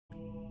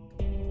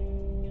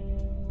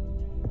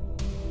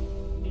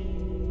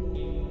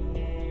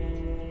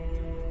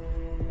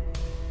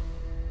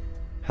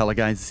Hello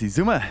guys, this is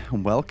Zuma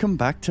and welcome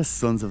back to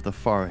Sons of the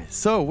Forest.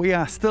 So we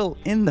are still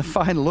in the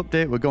final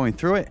update, we're going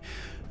through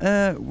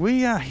it.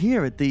 We are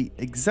here at the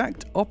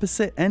exact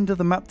opposite end of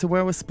the map to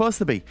where we're supposed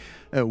to be.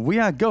 We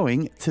are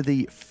going to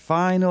the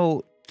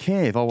final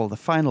cave, or well, the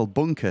final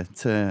bunker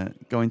to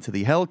go into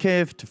the Hell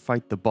Cave to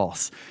fight the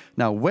boss.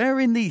 Now we're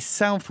in the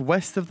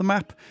southwest of the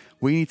map,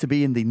 we need to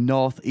be in the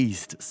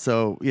northeast.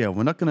 So yeah,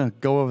 we're not going to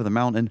go over the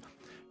mountain.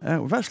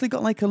 We've actually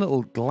got like a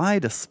little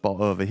glider spot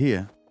over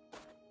here.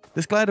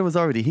 This glider was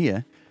already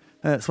here.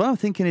 So what I'm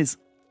thinking is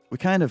we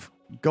kind of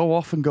go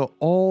off and go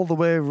all the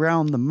way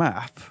around the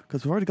map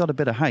because we've already got a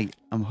bit of height.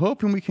 I'm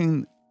hoping we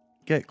can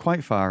get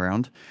quite far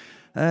around.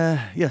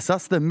 Yes,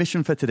 that's the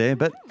mission for today.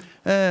 But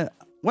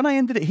when I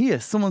ended it here,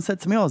 someone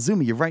said to me, "Oh,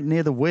 Zuma, you're right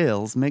near the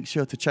whales. Make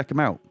sure to check them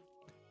out."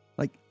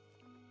 Like,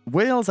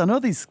 whales, I know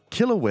these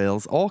killer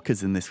whales,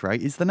 orcas in this,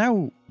 right? Is there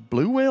now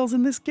blue whales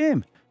in this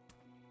game?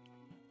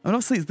 And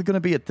obviously it's going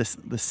to be at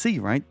the sea,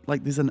 right?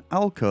 Like there's an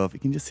alcove. You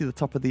can just see the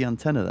top of the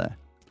antenna there.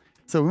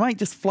 So we might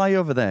just fly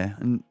over there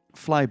and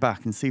fly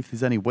back and see if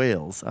there's any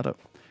whales.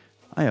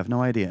 I have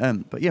no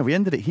idea. But yeah, we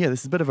ended it here. This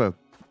is a bit of a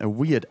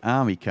weird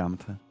army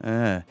camp.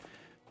 There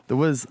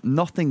was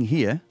nothing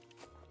here.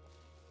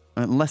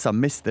 Unless I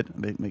missed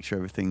it. Make sure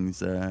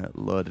everything's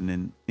loading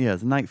in. Yeah,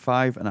 there's night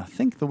 5. And I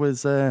think there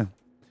was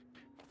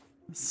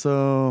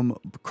some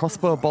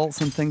crossbow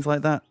bolts and things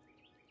like that.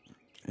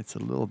 It's a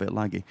little bit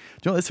laggy. Do you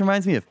know what this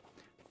reminds me of?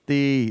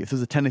 If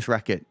there's a tennis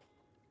racket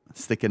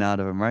sticking out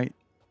of him, right?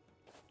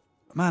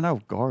 Man, how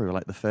gory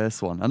like the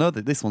first one. I know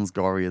that this one's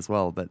gory as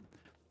well, but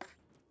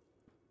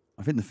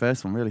I think the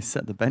first one really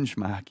set the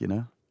benchmark, you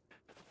know?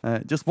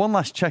 Just one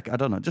last check. I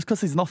don't know. Just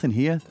because there's nothing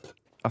here,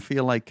 I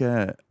feel like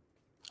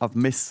I've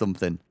missed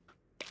something.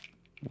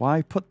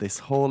 Why put this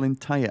whole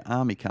entire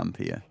army camp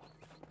here?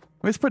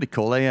 Well, it's pretty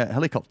cool. A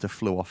helicopter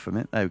flew off from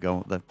it. There we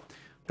go.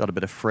 Got a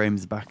bit of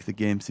frames back. The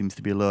game seems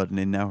to be loading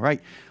in now.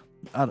 Right,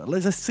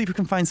 let's see if we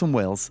can find some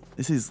whales.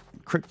 This is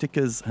cryptic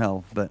as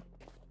hell, but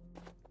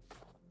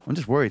I'm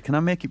just worried. Can I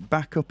make it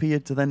back up here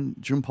to then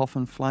jump off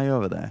and fly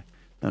over there?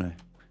 No.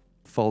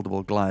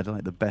 Foldable glider,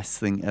 like the best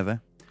thing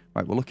ever.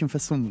 Right, we're looking for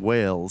some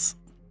whales.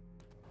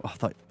 Oh, I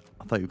thought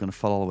you were going to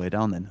fall all the way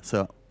down then.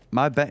 So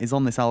my bet is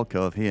on this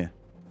alcove here.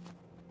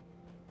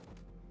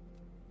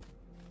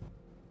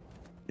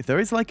 If there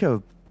is like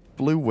a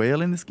blue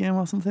whale in this game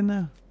or something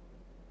now.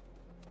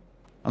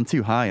 I'm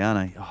too high, aren't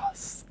I? Oh,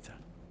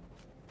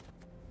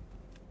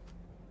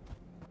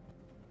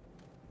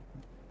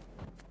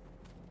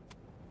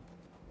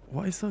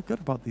 what is so good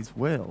about these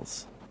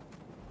whales?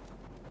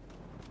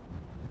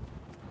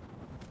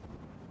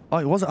 Oh,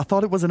 it was. I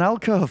thought it was an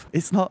alcove.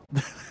 It's not.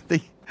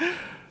 The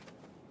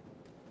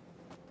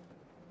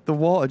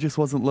water just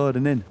wasn't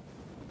loading in.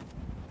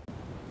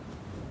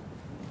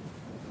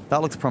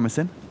 That looks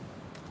promising.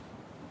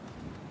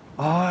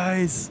 Oh,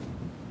 it's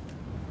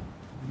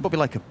probably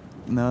like a.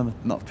 No,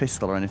 not a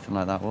pistol or anything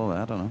like that, will they?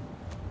 I don't know.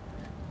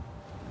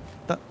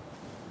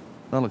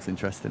 That looks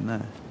interesting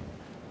there.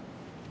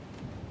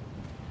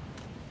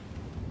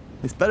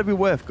 It's better be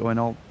worth going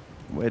all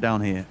the way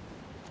down here.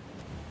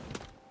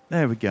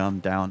 There we go, I'm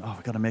down. Oh,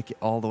 we've got to make it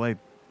all the way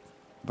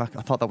back.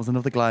 I thought that was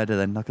another glider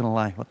then, not going to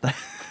lie. What the...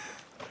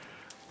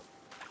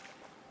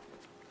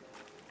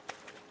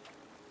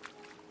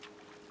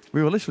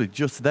 We were literally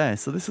just there,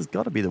 so this has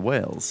got to be the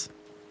whales.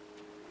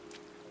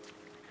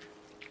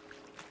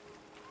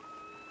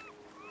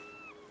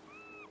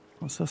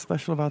 What's so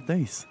special about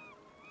these?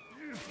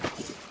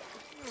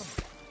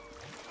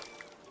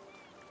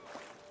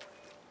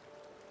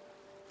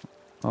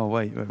 Oh,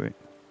 wait.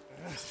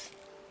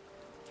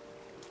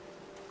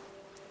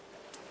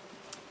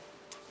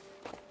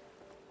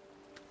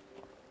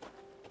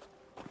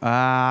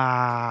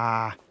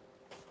 Ah.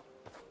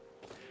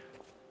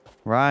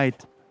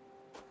 Right.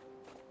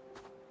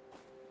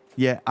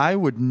 Yeah, I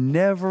would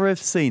never have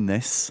seen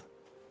this.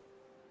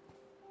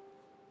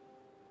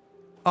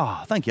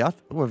 Oh, thank you.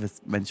 Whoever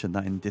mentioned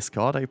that in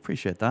Discord, I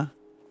appreciate that.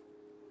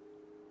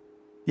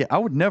 Yeah, I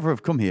would never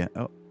have come here.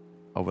 Oh,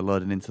 we're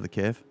loading into the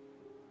cave.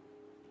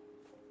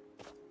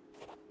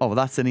 Oh, well,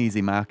 that's an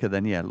easy marker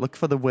then. Yeah, look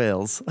for the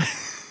whales.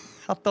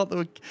 I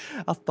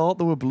thought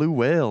there were blue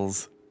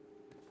whales,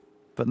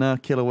 but no,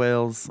 killer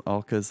whales,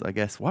 orcas, I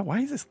guess.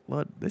 Why is this?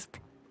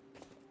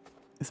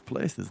 This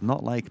place is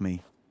not like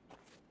me.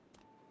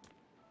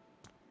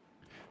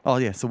 Oh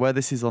yeah, so where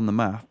this is on the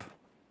map.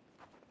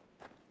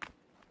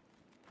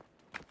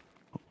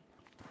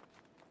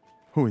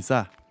 Who is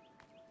that?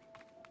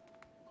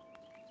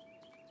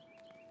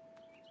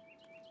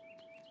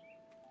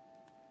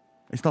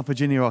 It's not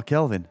Virginia or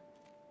Kelvin.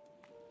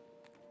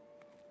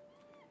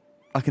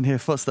 I can hear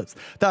footsteps.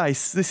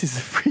 This is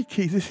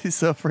freaky. This is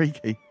so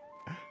freaky.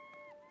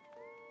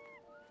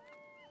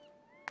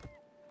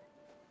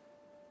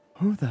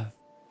 Who the...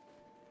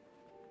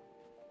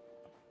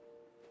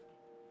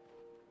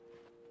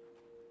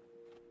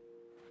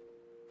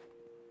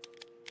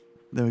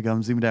 There we go,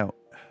 I'm zoomed out.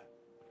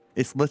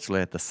 It's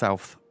literally at the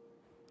south.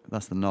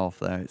 That's the north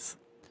there. It's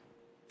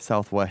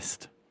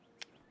southwest.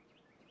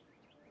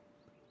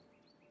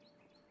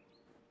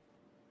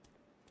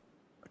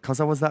 because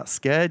I was that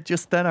scared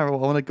just then, I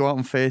want to go out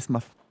and face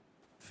my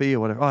fear or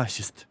whatever. Oh, it's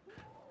just...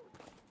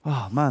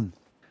 Oh, man.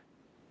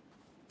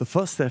 The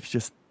footsteps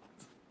just...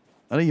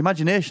 I know, your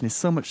imagination is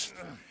so much...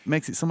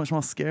 Makes it so much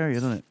more scary,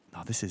 doesn't it?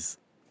 Oh, this is...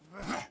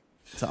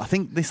 So I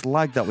think this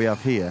lag that we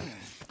have here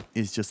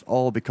is just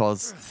all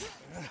because...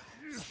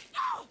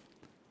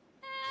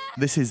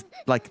 This is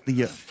like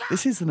the...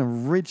 this is an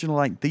original,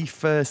 like, the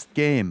first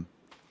game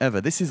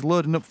ever. This is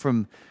loading up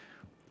from...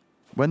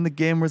 when the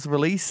game was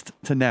released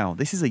to now.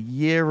 This is a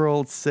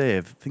year-old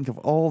save. Think of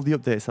all the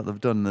updates that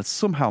they've done. And they've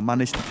somehow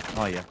managed to...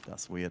 Oh, yeah,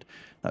 that's weird.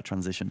 That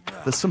transition.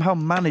 They've somehow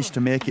managed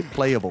to make it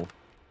playable.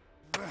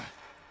 I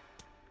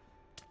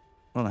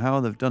don't know how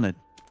they've done it.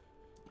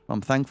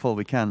 I'm thankful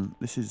we can.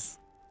 This has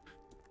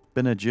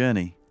been a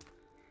journey.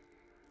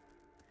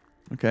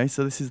 Okay,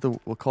 so this is the...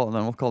 We'll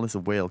call this a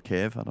whale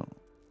cave. I don't...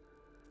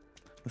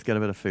 Let's get a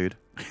bit of food.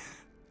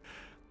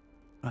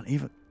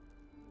 And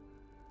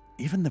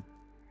even the...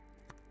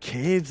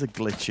 caves are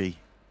glitchy.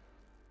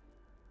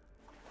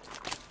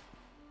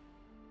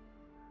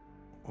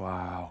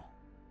 Wow.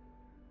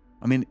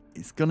 I mean,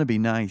 it's going to be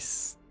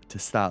nice to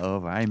start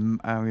over. I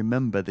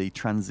remember the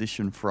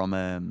transition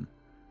from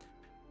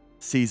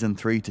Season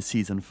 3 to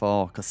Season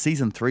 4. Because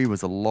Season 3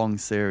 was a long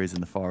series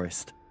in the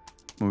forest.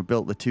 When we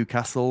built the 2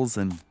 castles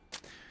and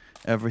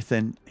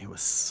everything. It was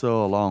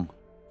so long.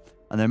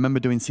 And I remember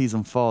doing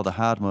Season 4, the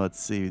hard mode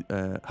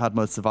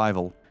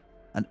survival.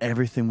 And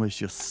everything was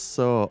just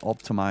so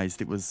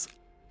optimized. It was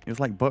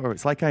like butter.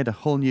 It's like I had a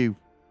whole new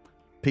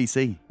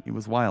PC. It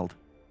was wild.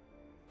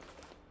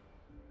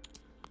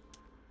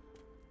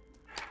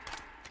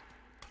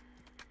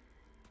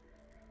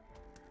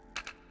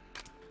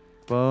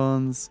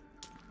 Bones.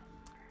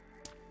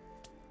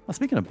 Oh,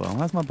 speaking of bone,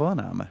 where's my bone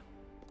armor?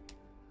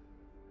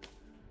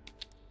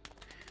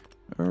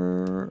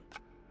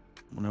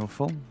 No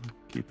full.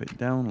 Keep it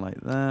down like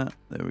that.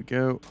 There we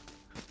go.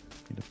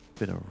 Need a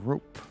bit of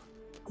rope.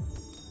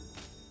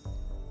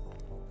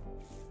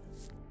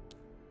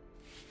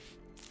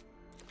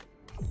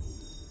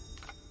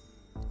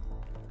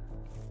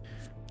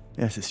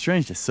 Yes, it's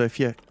strange this. So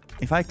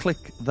if I click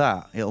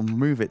that, it'll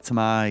move it to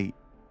my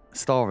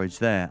storage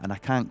there, and I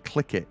can't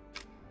click it.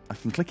 I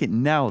can click it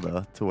now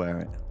though to wear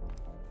it.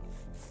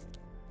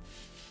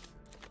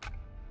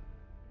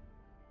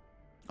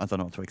 I don't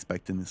know what to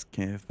expect in this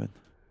cave, but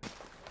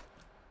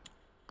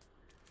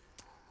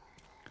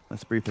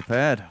let's be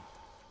prepared. There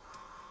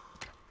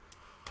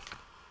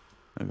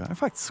we go. In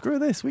fact, screw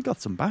this. We got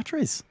some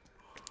batteries.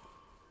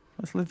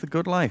 Let's live the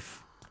good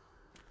life.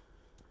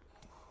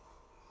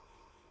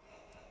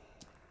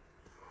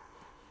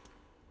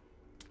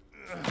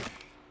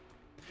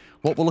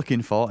 What we're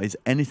looking for is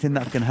anything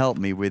that can help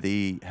me with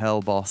the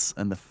hell boss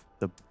and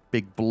the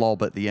big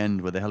blob at the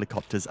end with the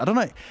helicopters. I don't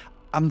know.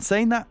 I'm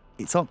saying that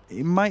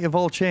it might have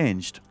all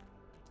changed.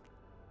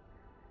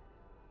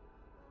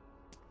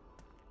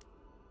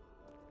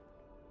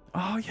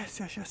 Oh,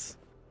 yes, yes, yes.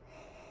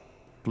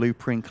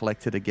 Blueprint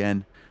collected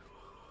again.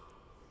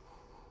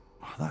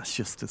 Oh, that's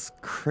just as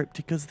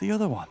cryptic as the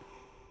other one.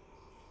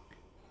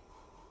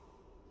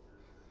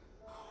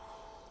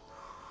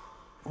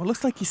 Well, it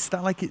looks like you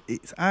stand like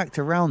it's arced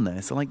around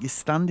there, so like you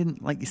stand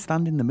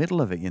in the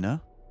middle of it, you know?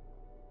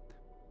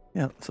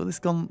 Yeah. So this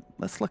gone.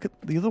 Let's look at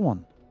the other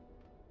one.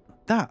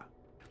 That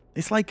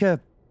it's like a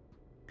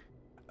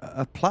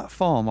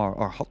platform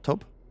or hot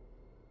tub.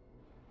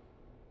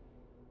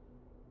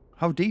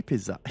 How deep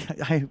is that?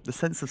 I have the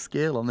sense of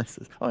scale on this.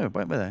 Oh, yeah,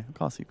 right there. Of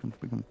course, we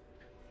can.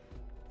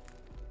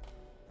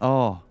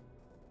 Oh,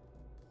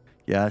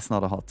 yeah. It's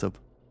not a hot tub.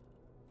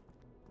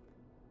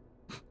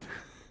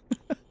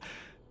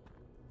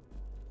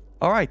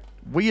 All right,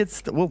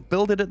 we'll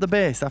build it at the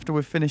base after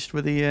we've finished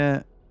with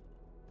the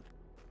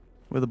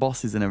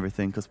bosses and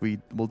everything, because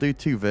we'll do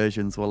 2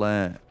 versions.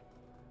 We'll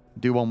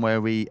do one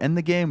where we end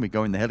the game, we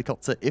go in the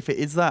helicopter, if it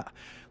is that,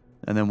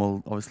 and then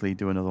we'll obviously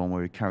do another one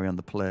where we carry on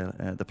the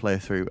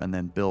playthrough and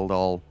then build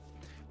all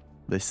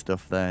this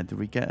stuff there. Did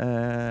we get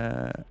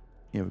yeah,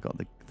 we got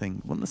the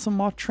thing. Wasn't there some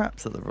more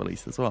traps that they've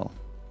released as well?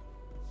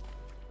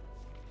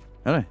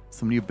 Anyway,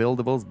 some new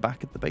buildables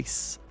back at the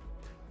base.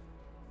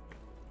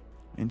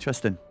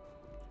 Interesting.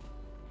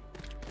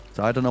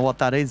 So I don't know what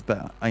that is,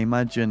 but I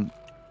imagine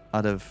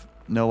I'd have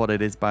know what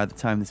it is by the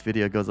time this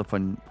video goes up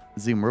on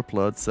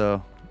ZumaUpload,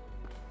 so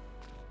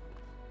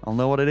I'll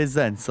know what it is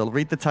then. So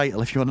read the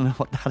title if you want to know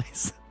what that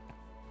is.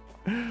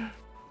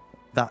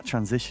 That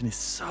transition is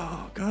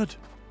so good.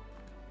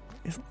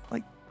 It's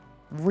like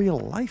real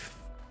life.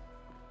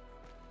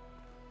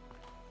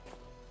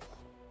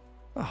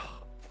 Oh,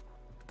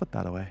 put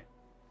that away.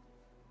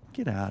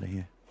 Get out of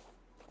here.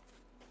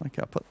 Okay,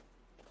 I'll put...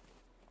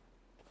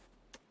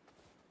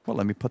 Well,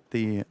 let me put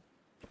the...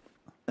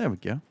 There we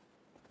go.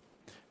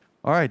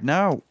 All right,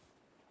 now,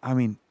 I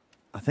mean,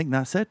 I think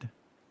that's it.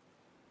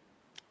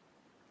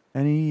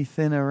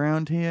 Anything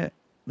around here?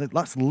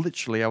 That's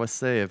literally our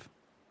save.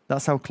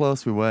 That's how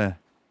close we were.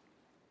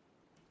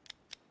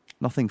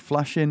 Nothing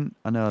flashing.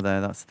 I know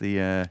there, that's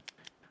the...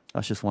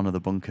 that's just one of the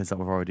bunkers that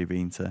we've already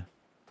been to.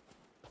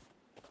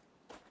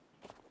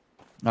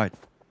 All right,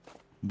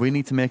 We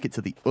need to make it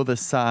to the other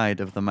side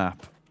of the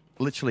map.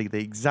 Literally, the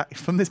exact...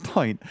 From this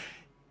point,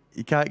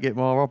 you can't get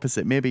more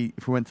opposite. Maybe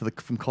if we went to the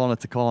from corner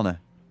to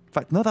corner. In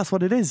fact, no, that's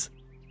what it is.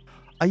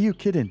 Are you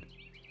kidding?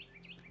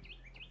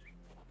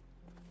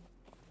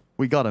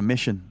 We got a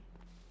mission.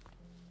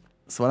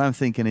 So what I'm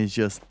thinking is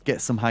just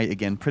get some height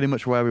again. Pretty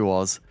much where we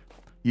was.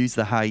 Use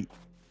the height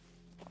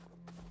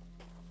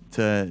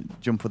to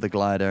jump with the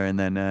glider, and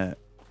then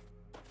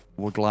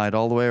we'll glide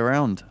all the way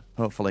around,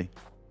 hopefully.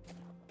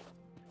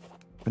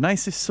 Be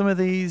nice if some of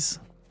these,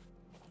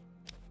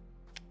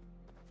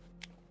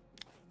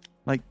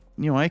 like,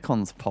 new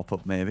icons pop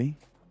up, maybe.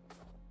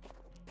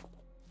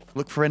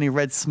 Look for any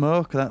red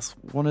smoke. That's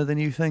one of the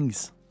new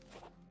things.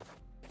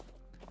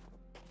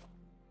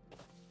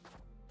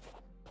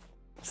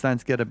 Starting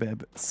to get a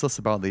bit sus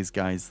about these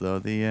guys, though.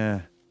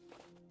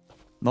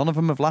 None of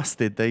them have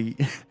lasted. They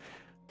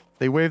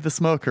they wave the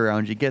smoke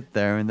around, you get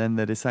there, and then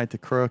they decide to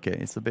croak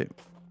it. It's a bit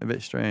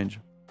strange.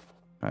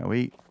 Right,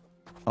 we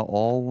are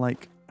all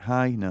like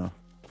high? No.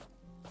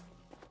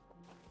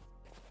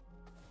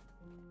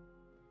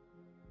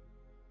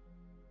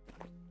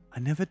 I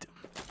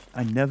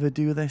never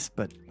do this,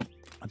 but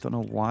I don't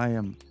know why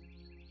I'm...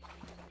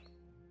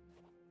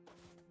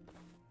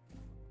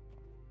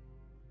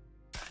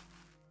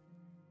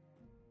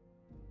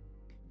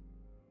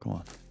 Go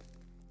on.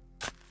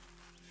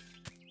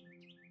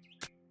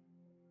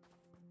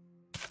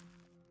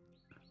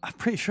 I'm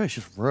pretty sure it's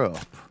just rope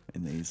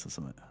in these or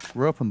something.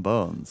 Rope and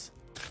bones.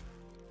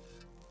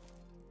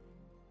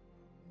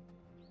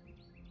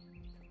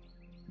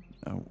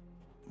 Oh,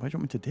 why do you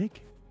want me to dig?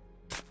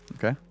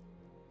 Okay.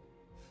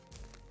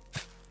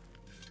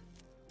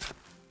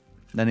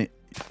 Then it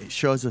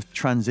shows a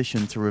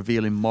transition to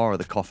revealing more of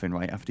the coffin,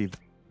 right? After you've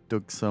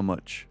dug so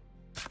much.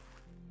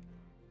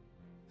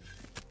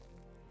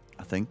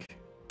 I think.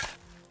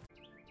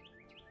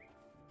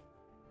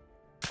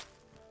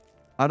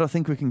 I don't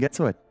think we can get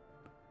to it.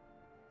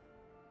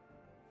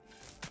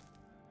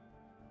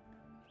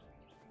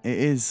 It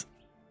is...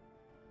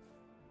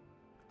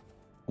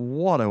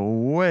 What a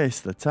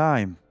waste of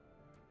time.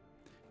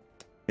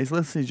 It's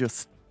literally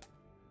just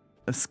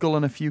a skull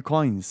and a few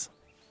coins.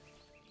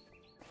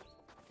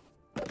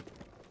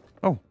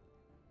 Oh.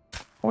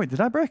 Oh wait, did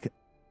I break it?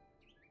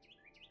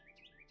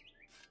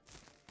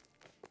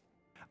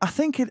 I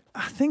think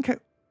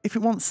if it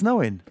wants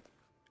snowing.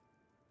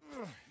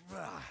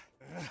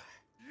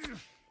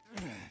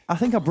 I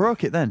think I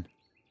broke it then.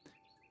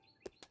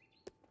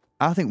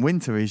 I think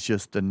winter is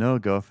just a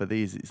no-go for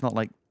these. It's not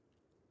like...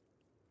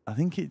 I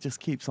think it just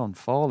keeps on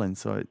falling,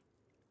 so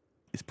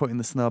it's putting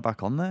the snow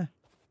back on there.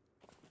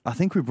 I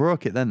think we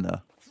broke it then,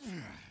 though.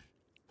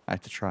 I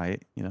had to try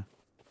it, you know.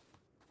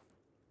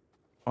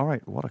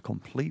 Alright, what a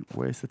complete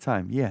waste of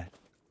time. Yeah.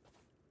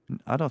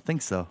 I don't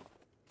think so.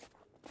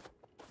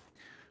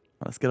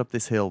 Let's get up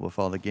this hill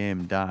before the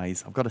game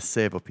dies. I've got a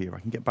save up here.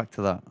 I can get back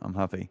to that. I'm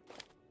happy.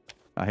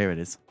 Ah, here it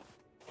is.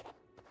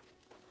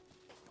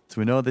 So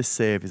we know this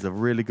save is a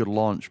really good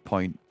launch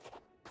point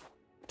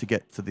to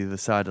get to the other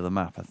side of the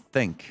map, I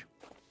think.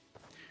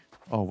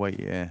 Oh, wait,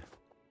 yeah.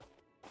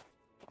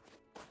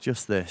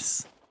 Just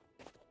this.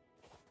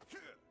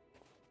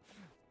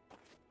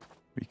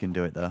 We can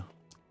do it, though.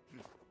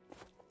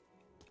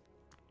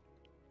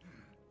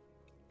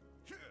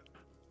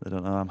 They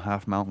don't know I'm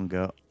half mountain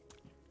goat.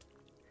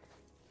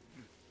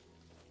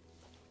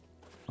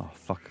 Oh,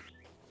 fuck.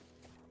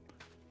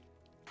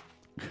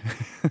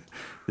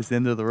 This is the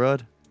end of the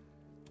road.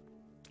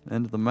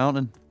 End of the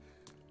mountain.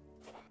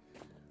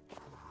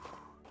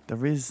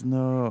 There is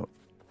no...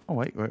 Oh,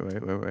 wait.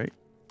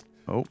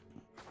 Oh.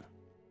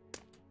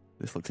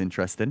 This looks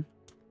interesting.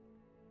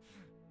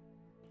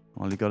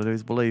 All you gotta do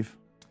is believe.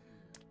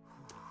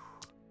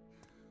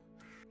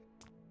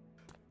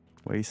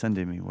 Where are you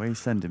sending me? Where are you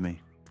sending me?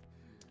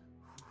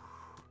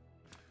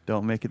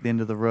 Don't make it the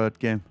end of the road,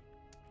 game.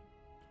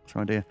 What's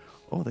around here?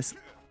 Oh, this...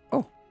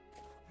 Oh.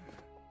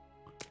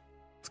 I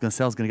was gonna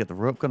say I was gonna get the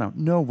rope gun out.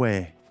 No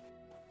way.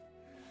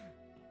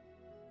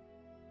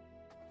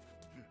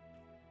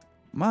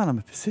 Man, I'm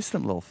a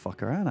persistent little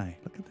fucker, aren't I?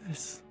 Look at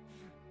this.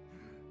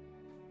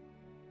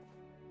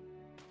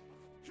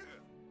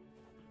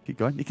 Keep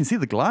going. You can see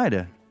the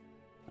glider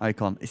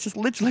icon. It's just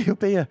literally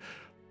up here.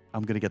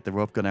 I'm going to get the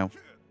rope gun out.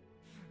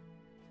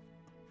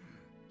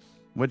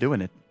 We're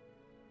doing it.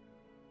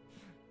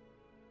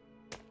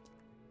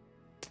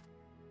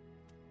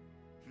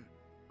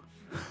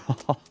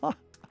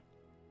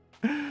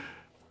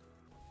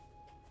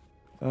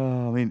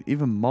 Oh, I mean,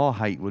 even more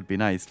height would be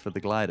nice for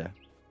the glider.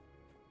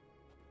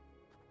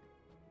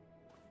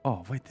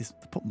 Oh, wait, this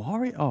put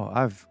more in? Oh,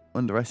 I've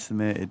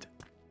underestimated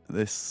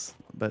this,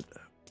 but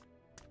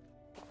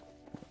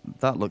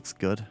that looks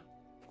good.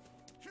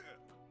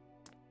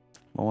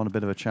 I want a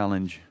bit of a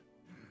challenge.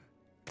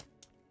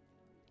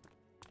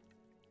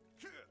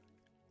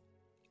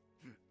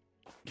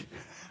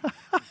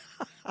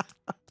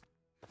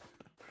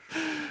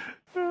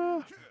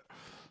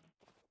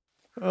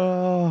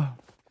 Oh.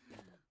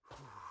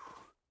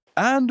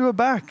 And we're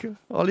back.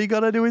 All you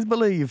gotta do is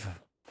believe.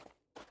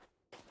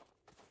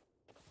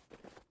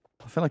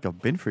 feel like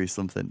I've been through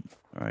something.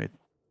 Alright.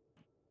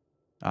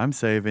 I'm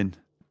saving.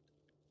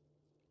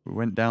 We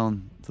went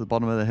down to the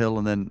bottom of the hill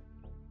and then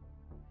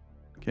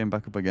came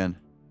back up again.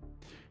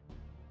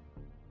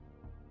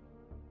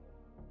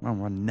 Well,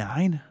 we're on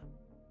 9.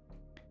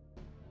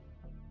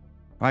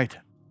 Right.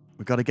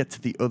 We've got to get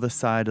to the other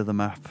side of the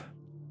map.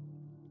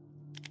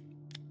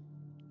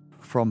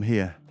 From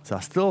here. So I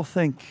still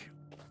think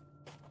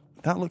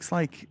that looks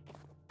like...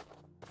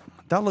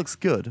 That looks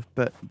good,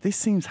 but this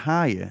seems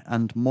higher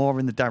and more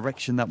in the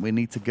direction that we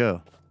need to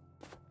go.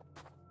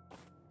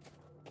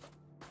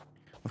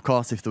 Of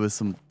course, if there was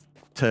some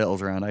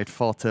turtles around, I had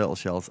 4 turtle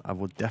shells, I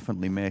would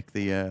definitely make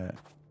the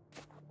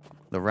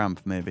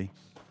ramp, maybe.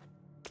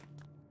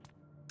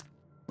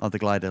 Or the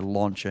glider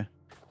launcher.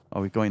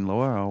 Are we going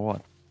lower or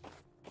what?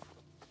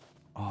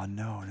 Oh,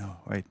 no, no.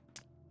 Wait.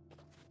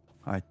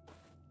 Alright.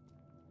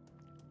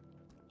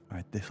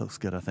 Alright, this looks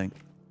good, I think.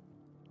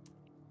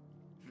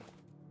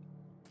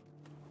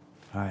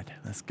 Alright,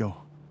 let's go.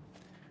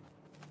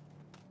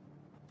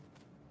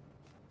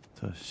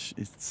 So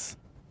it's...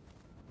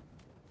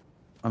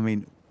 I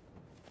mean,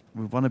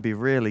 we want to be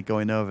really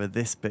going over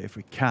this bit if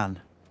we can.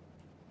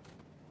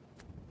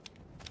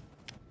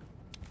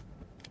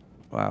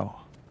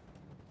 Wow.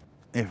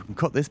 If we can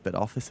cut this bit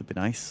off, this would be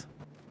nice.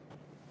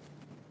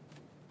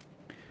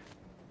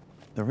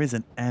 There is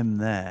an M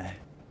there.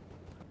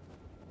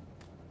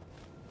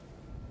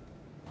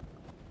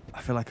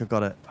 I feel like I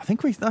got it. I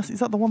think is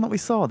that the one that we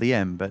saw, the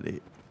M, but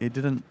it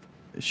didn't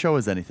show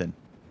us anything.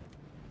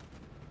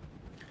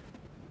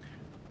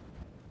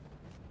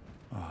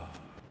 Oh.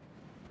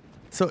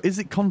 So is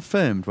it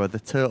confirmed where the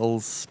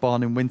turtles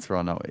spawn in winter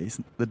or not?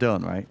 They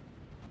don't, right?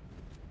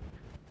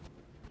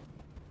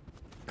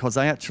 Because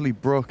I actually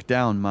broke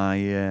down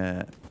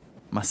my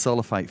my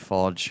solarite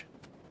forge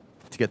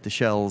to get the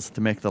shells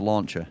to make the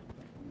launcher.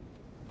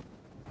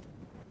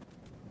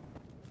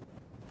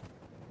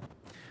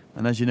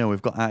 And as you know,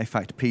 we've got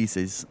artifact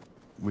pieces.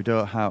 We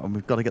don't have, and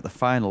we've got to get the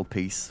final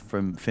piece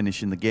from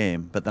finishing the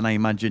game. But then I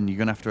imagine you're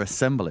going to have to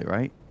assemble it,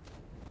 right?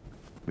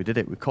 We did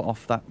it. We cut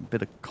off that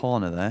bit of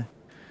corner there.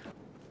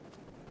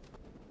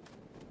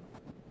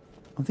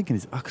 I'm thinking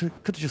I could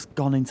have just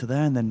gone into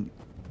there and then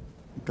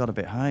got a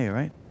bit higher,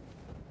 right?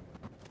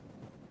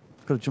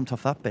 Could have jumped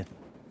off that bit.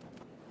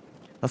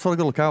 That's what I've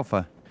got to look out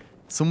for.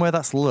 Somewhere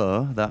that's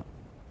low, that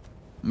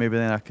maybe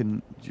then I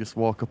can just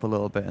walk up a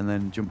little bit and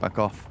then jump back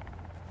off.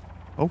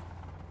 Oh.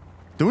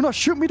 Do not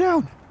shoot me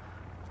down!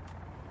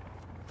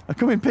 I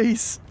come in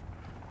peace.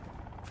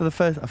 For the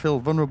first, I feel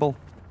vulnerable.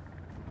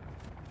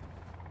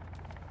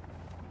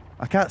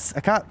 I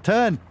can't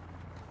turn.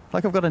 It's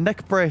like I've got a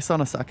neck brace on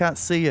us. I can't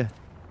see you.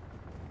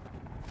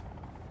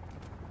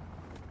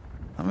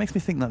 That makes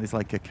me think that there's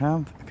like a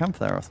camp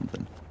there or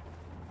something.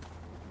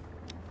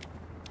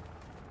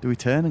 Do we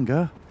turn and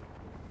go?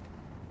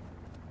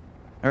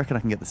 I reckon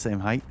I can get the same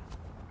height.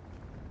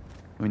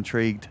 I'm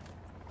intrigued.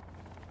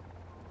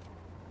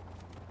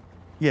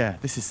 Yeah,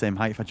 this is the same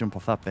height if I jump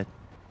off that bit.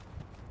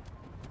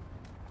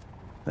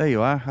 There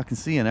you are. I can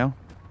see you now.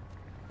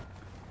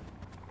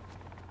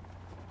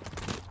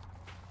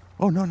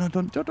 Oh, no, no,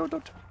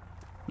 don't.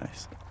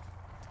 Nice.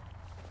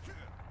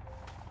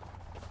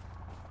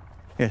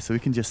 Yeah, so we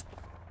can just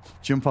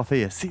jump off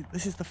here. See,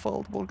 this is the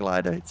foldable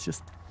glider. It's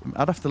just...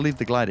 I'd have to leave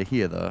the glider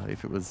here, though,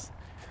 if it was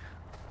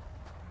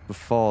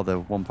before the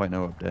 1.0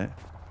 update.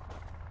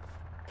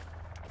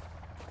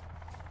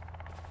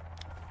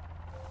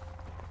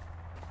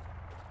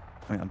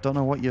 I mean, I don't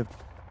know what you...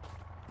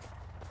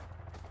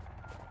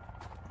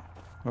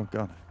 Oh,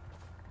 God.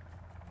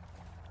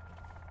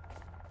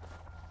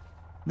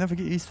 Never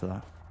get used to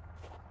that.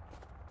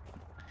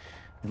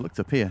 It looked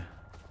up here.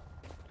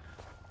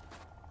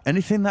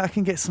 Anything that I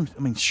can get some...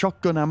 I mean,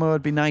 shotgun ammo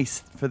would be nice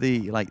for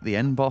the, like, the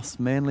end boss,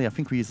 mainly. I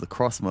think we use the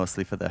cross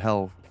mostly for the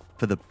hell...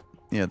 For the,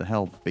 you know, the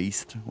hell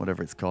beast,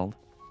 whatever it's called.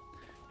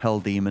 Hell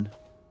demon.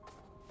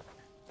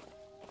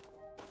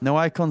 No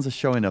icons are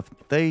showing up.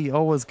 They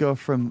always go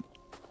from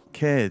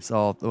caves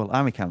or, well,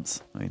 army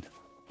camps, I mean.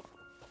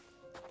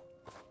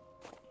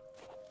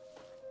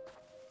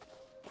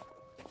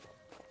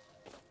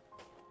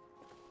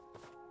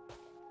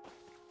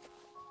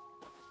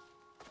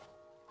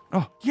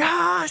 Oh,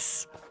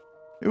 yes!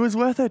 It was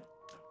worth it.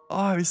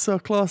 Oh, it was so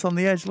close on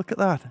the edge. Look at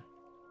that.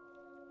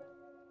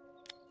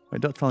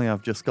 Wait, don't tell me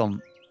I've just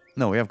gone...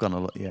 No, we have gone a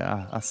lot.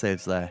 Yeah, our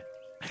save's there.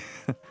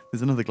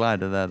 There's another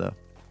glider there, though.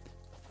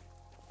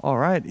 All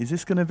right, is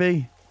this going to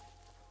be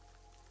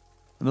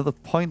another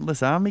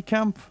pointless army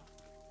camp?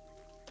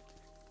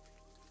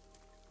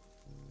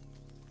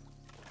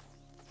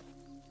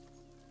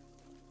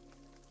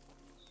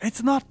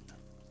 It's not.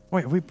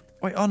 Wait, wait.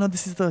 Oh no,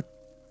 this is the.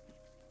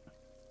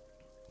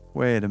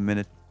 Wait a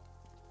minute.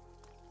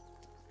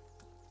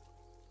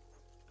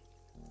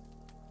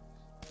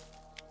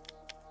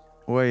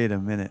 Wait a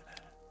minute.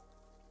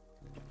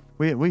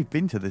 We've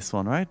been to this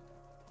one, right?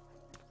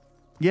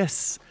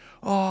 Yes.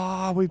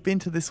 Oh, we've been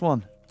to this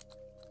one.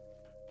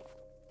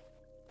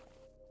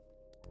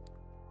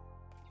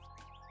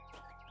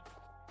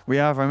 We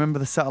have. I remember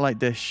the satellite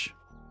dish.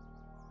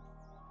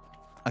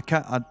 I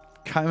can't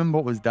remember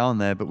what was down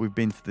there, but we've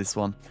been to this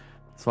one.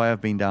 So I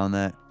have been down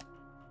there.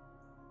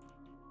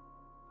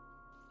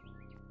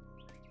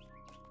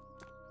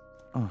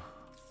 Oh.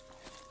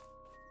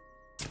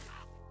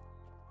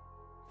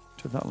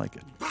 Did that like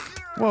it?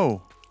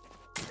 Whoa.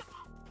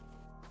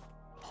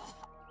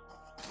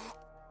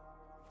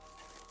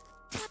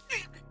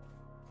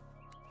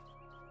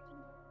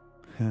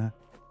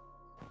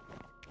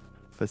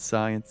 For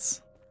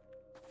science.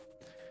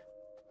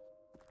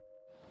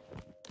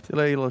 See you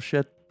later, you little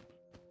shit.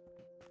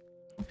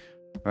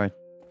 Right.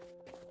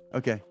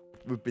 Okay.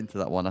 We've been to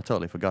that one. I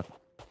totally forgot.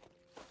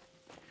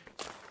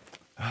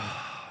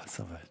 Let's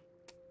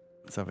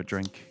have a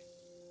drink.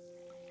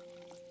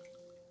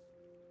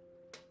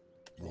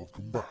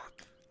 Welcome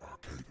back,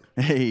 Arcade.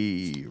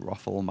 Hey,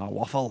 ruffle my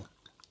waffle.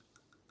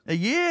 A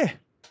year.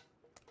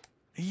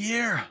 A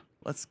year.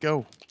 Let's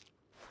go.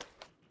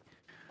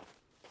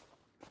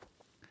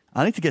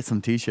 I need to get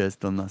some t-shirts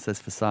done that says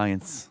for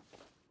science.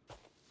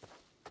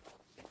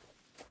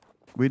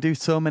 We do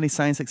so many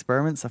science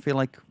experiments. I feel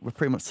like we're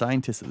pretty much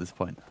scientists at this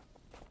point.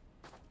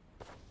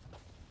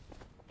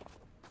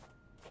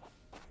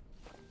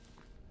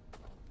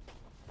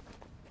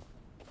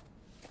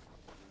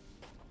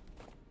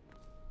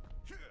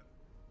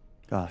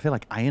 God, I feel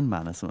like Iron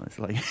Man or something. It's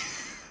like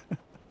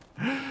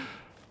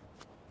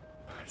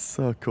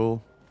so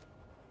cool.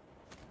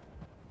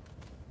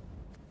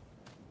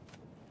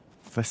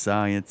 For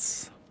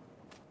science.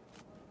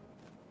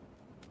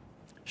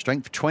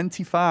 Strength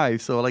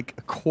 25, so like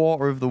a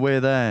quarter of the way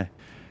there.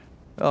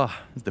 Oh,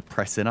 it's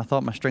depressing. I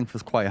thought my strength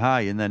was quite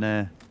high, and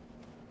then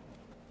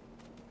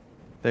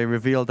they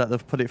revealed that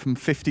they've put it from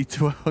 50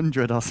 to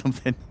 100 or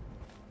something.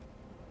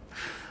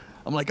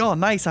 I'm like, oh,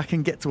 nice, I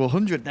can get to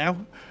 100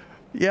 now.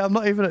 Yeah, I'm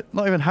not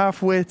even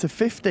halfway to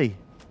 50.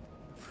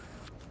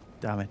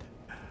 Damn it.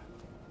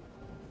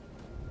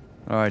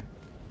 All right.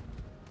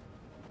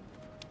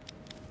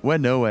 We're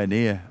nowhere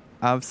near.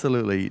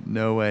 Absolutely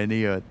nowhere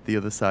near the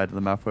other side of the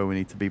map where we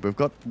need to be.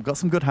 But we've got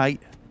some good height.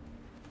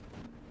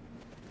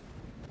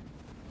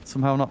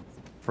 Somehow not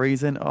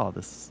freezing. Oh,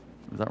 is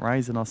that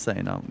rising or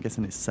setting? I'm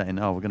guessing it's setting.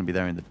 Oh, we're going to be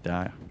there in the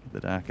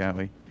dark, aren't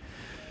we?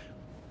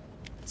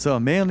 So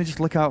mainly just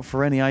look out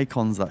for any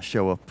icons that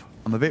show up.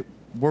 I'm a bit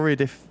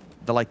worried if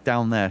they're like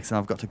down there, because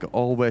I've got to go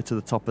all the way to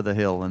the top of the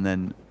hill and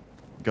then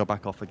go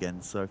back off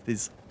again. So if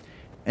there's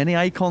any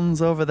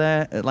icons over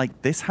there at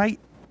like this height,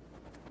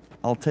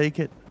 I'll take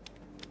it.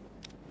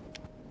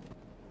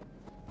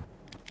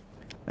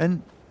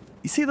 And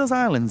you see those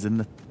islands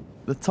in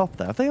the top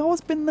there? Have they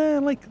always been there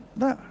like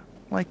that?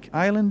 Like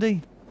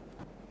islandy?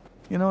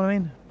 You know what I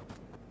mean?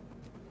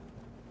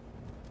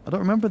 I don't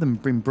remember them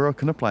being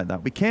broken up like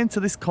that. We came to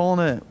this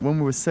corner when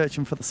we were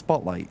searching for the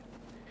spotlight.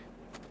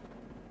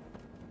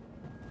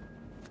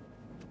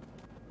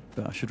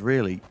 But I should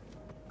really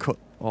cut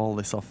all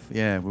this off.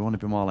 Yeah, we want to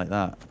be more like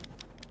that.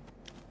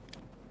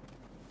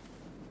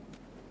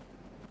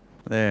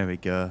 There we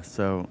go.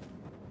 So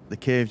the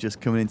cave just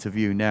coming into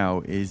view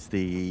now is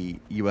the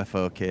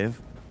UFO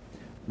cave.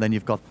 Then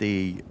you've got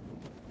the...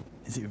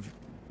 Is it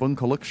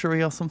Bunker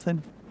Luxury or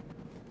something?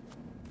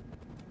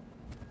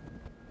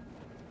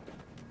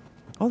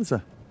 Oh, there's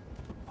a...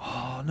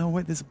 Oh, no,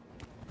 wait, there's...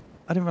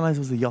 I didn't realize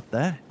there was a yacht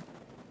there.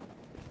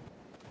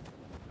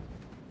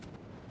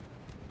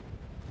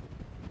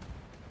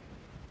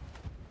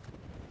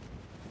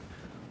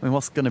 I mean,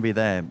 what's going to be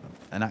there?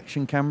 An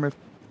action camera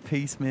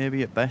piece,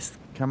 maybe, at best?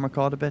 Camera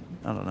cord a bit?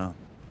 I don't know.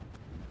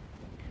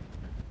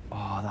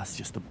 Oh, that's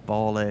just a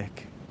ball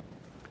ache.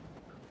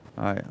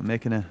 Alright, I'm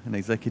making an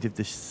executive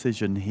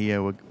decision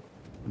here. We're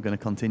going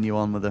to continue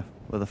on with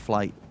the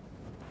flight.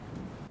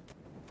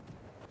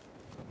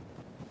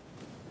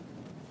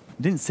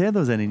 Didn't say there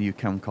was any new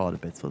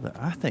camcorder bits, was there?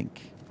 I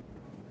think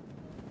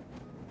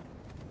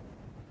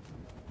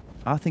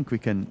we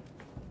can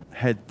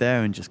head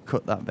there and just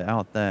cut that bit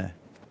out there.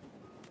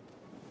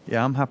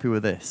 Yeah, I'm happy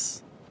with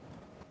this.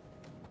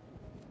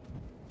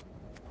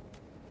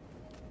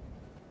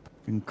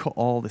 We can cut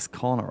all this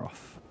corner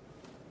off.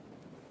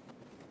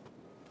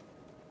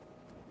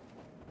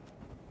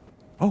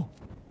 Oh!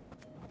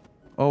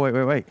 Oh,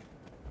 wait.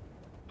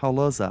 How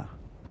low is that?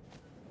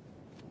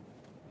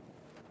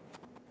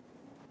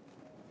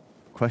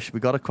 We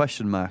got a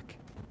question mark.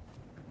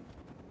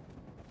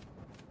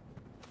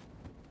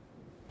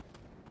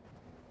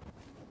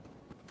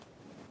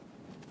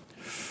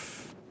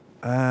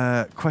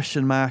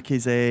 Question mark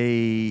is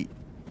a...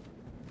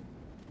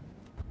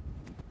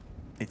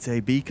 It's a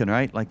beacon,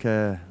 right? Like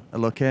a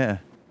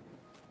locator.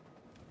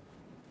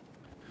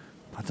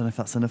 I don't know if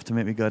that's enough to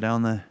make me go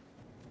down there.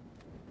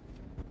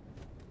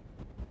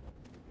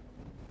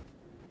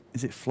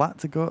 Is it flat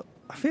to go?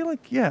 I feel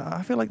like, yeah,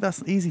 I feel like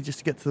that's easy just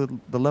to get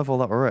to the level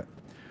that we're at.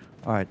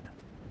 Alright.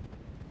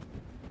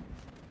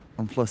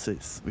 And plus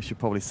we should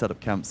probably set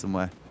up camp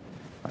somewhere.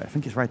 Alright, I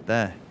think it's right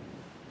there.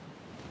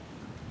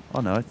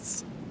 Oh no,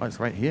 it's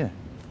right here.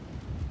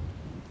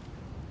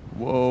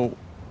 Whoa.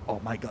 Oh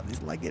my god,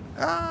 this lagging.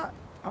 Ah!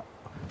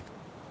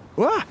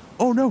 Ah!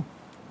 Oh no!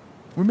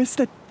 We missed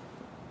it!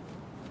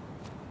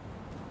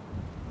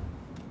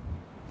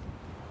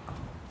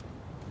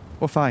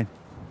 We're fine.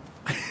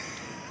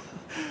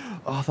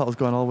 Oh, I thought I was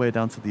going all the way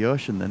down to the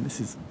ocean then. This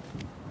is...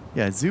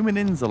 Yeah, zooming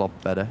in's a lot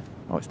better.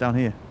 Oh, it's down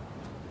here.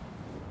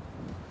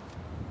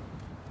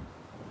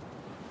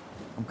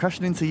 I'm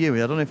crashing into you.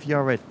 I don't know if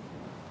you're ready.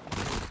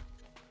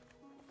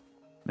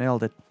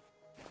 Nailed it.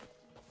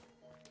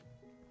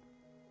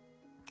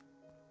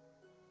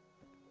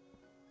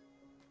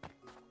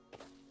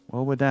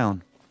 Well, we're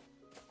down.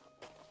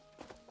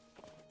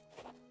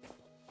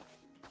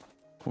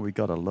 Well, we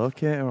got a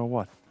locator or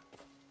what?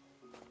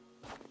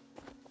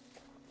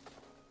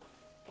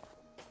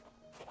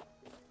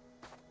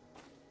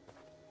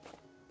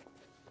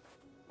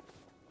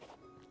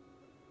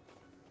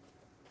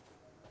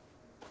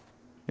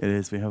 It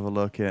is, we have a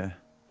locator.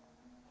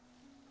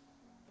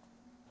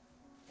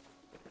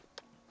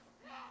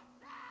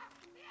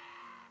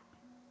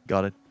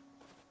 Got it.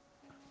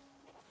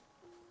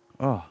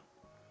 Oh.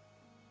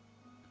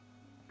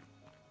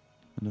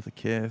 Another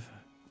cave.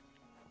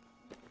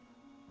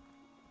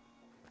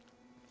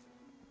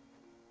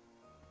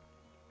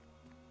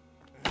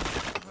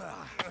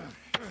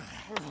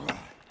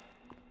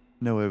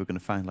 No way we're going to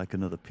find like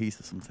another piece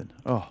or something.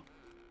 Oh.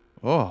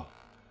 Oh.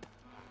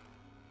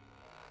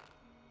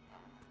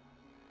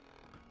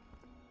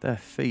 Their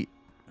feet.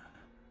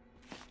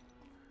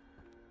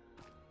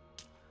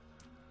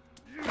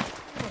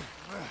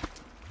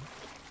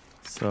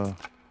 So,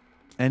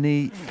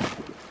 any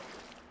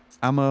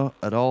ammo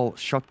at all,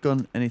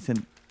 shotgun,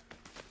 anything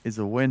is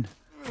a win.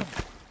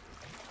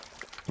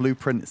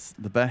 Blueprint's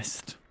the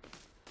best.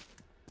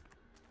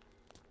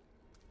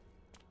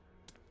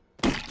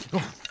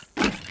 Oh.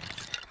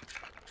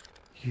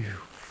 You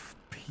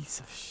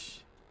piece of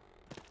shit.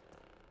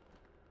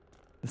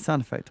 The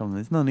sound effect on them,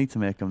 there's no need to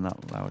make them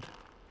that loud.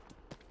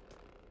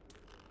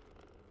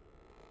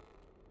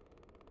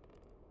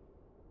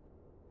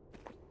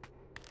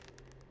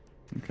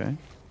 Okay.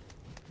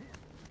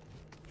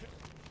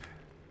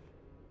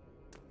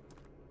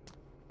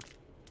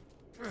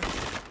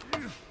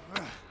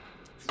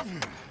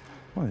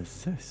 What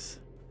is this?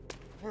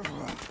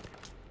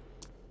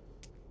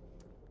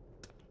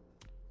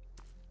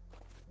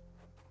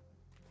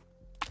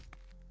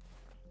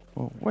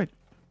 Oh, wait.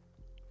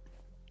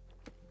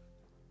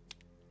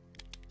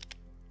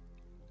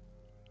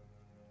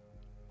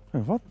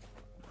 Wait, what?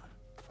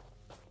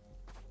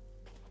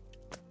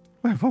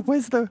 Wait, what?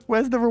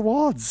 Where's the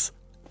rewards?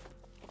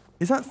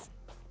 Is that...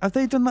 Have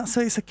they done that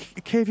so it's a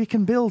cave you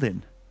can build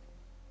in?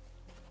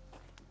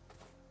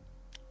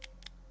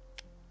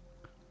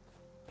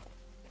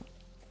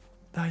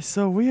 That is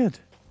so weird.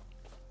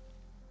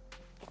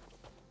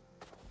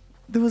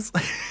 There was...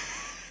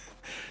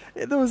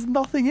 there was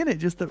nothing in it,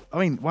 just a... I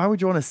mean, why would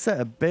you want to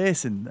set a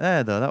base in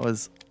there, though? That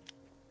was...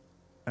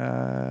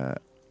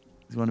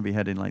 you want to be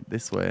heading, like,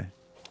 this way.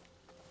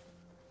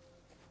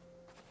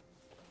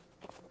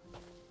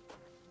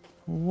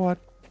 What?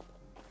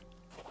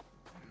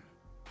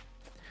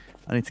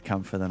 I need to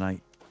camp for the night.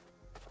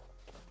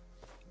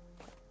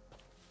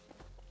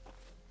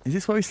 Is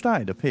this where we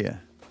started, up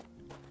here?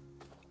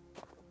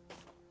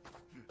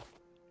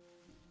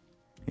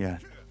 Yeah.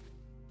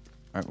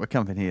 Alright, we're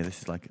camping here.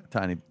 This is like a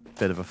tiny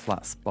bit of a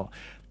flat spot.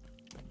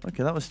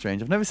 Okay, that was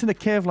strange. I've never seen a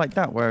cave like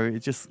that where it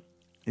just...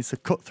 It's a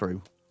cut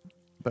through.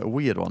 But a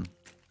weird one.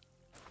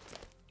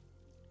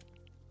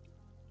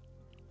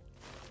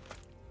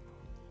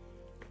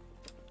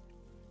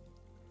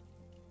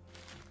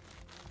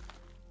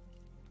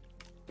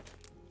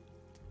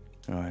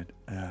 Alright,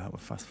 we'll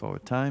fast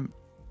forward time.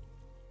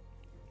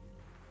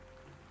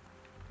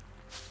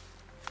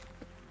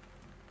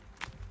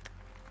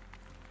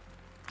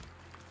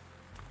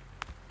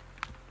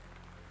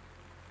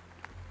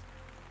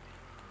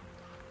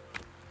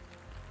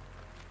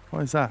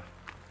 What is that?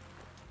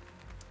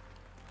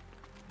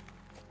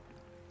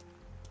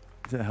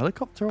 Is it a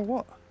helicopter or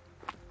what?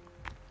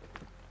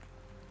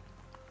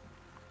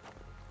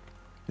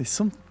 There's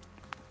some...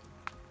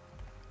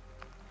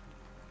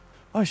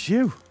 Oh, it's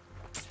you!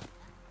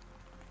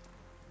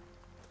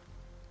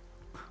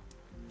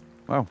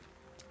 Wow.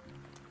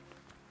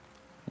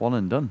 One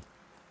and done.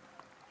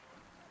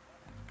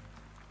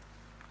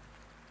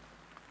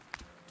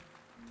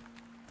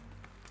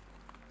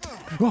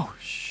 Whoa,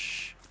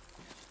 shh.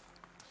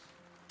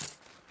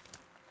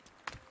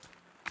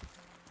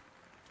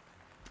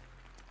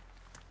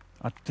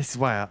 This is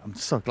why I'm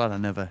so glad I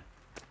never...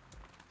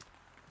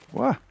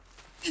 What?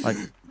 Like,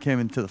 came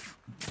into the...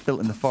 built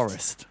in the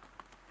forest.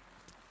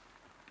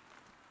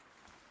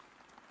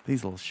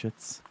 These little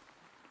shits.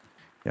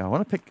 Yeah, I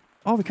want to pick...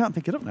 Oh, we can't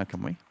pick it up now,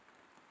 can we?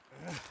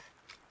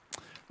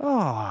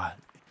 Oh,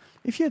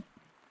 if you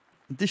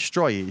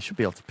destroy it, you should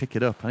be able to pick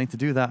it up. I need to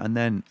do that and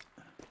then...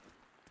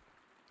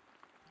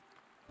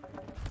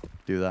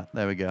 do that.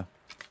 There we go.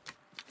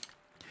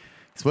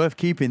 It's worth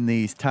keeping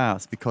these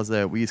tarps because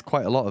we use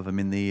quite a lot of them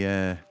in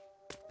the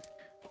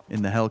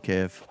hell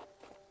cave.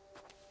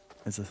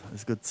 As a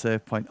good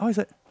save point. Oh, is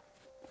it?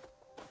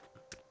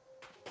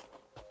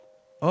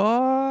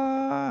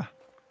 Oh!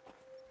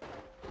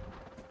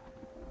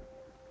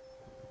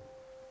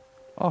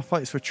 Oh, I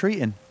thought it's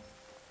retreating.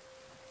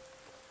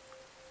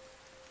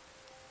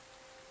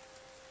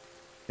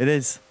 It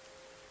is.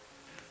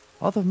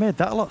 Oh, they've made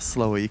that a lot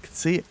slower. You can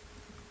see it.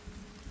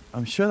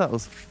 I'm sure that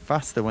was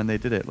faster when they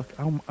did it. Look,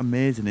 how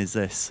amazing is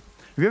this?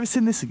 Have you ever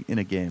seen this in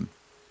a game?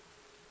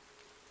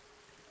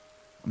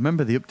 I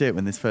remember the update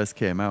when this first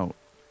came out.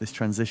 This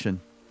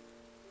transition.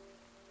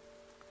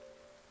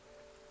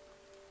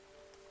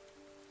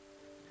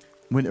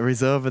 Winter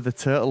is over. The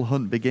turtle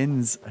hunt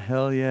begins.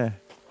 Hell yeah.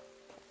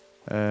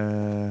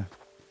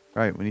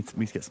 Right, we need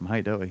to get some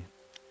height, don't we?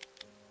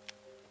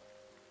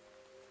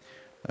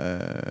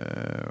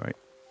 Right.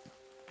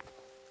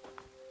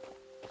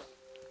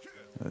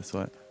 This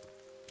way.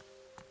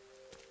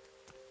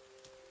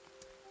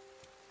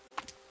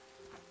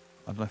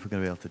 I don't know if we're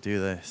going to be able to do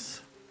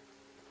this.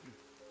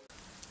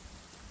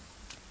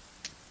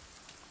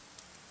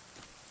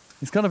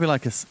 It's going to be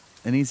like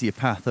an easier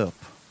path up.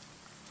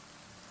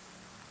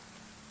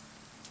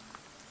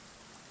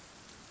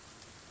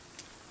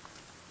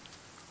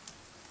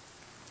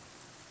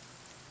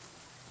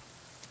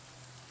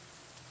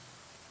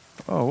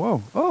 Oh,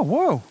 whoa. Oh,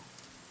 whoa.